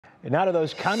And now to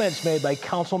those comments made by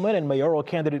Councilman and mayoral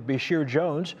candidate Basheer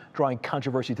Jones, drawing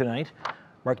controversy tonight.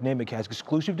 Mark Namick has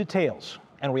exclusive details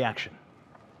and reaction.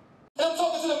 And I'm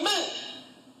talking to the men.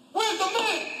 Where's the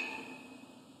men?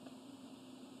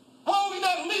 Why are we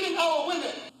not leading our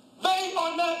women? They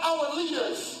are not our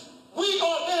leaders. We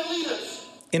are their leaders.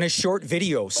 In a short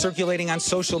video circulating on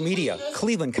social media,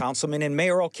 Cleveland Councilman and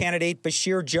mayoral candidate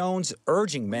Basheer Jones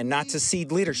urging men not to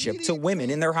cede leadership to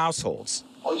women in their households.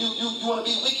 Oh, you want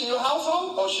to be weak in your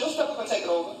household? Oh, she'll step up and take it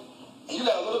over. And you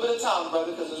got a little bit of time,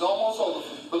 brother, because it's almost over,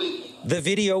 believe me. The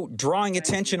video drawing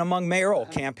attention among mayoral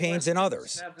campaigns and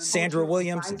others. Sandra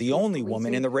Williams, the only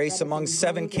woman in the race among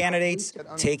 7 candidates,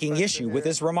 taking issue with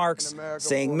his remarks,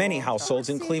 saying many households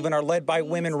in Cleveland are led by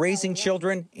women raising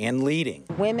children and leading.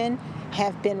 Women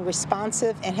have been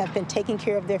responsive and have been taking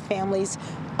care of their families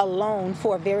alone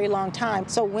for a very long time.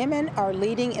 So women are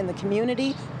leading in the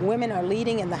community, women are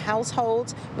leading in the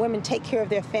households, women take care of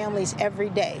their families every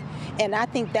day. And I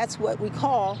think that's what we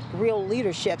call real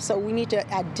leadership. So we need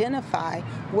to identify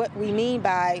what we mean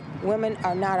by women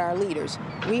are not our leaders.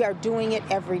 We are doing it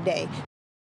every day.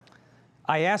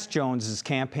 I asked Jones's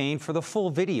campaign for the full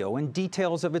video and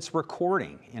details of its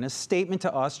recording. In a statement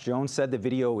to us, Jones said the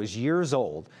video is years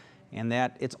old and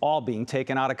that it's all being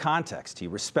taken out of context. He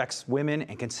respects women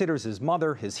and considers his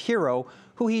mother his hero,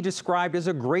 who he described as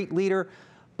a great leader,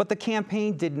 but the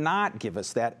campaign did not give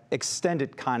us that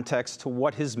extended context to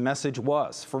what his message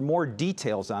was. For more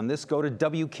details on this, go to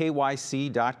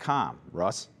WKYC.com.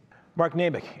 Russ? Mark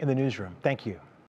Namick in the newsroom. Thank you.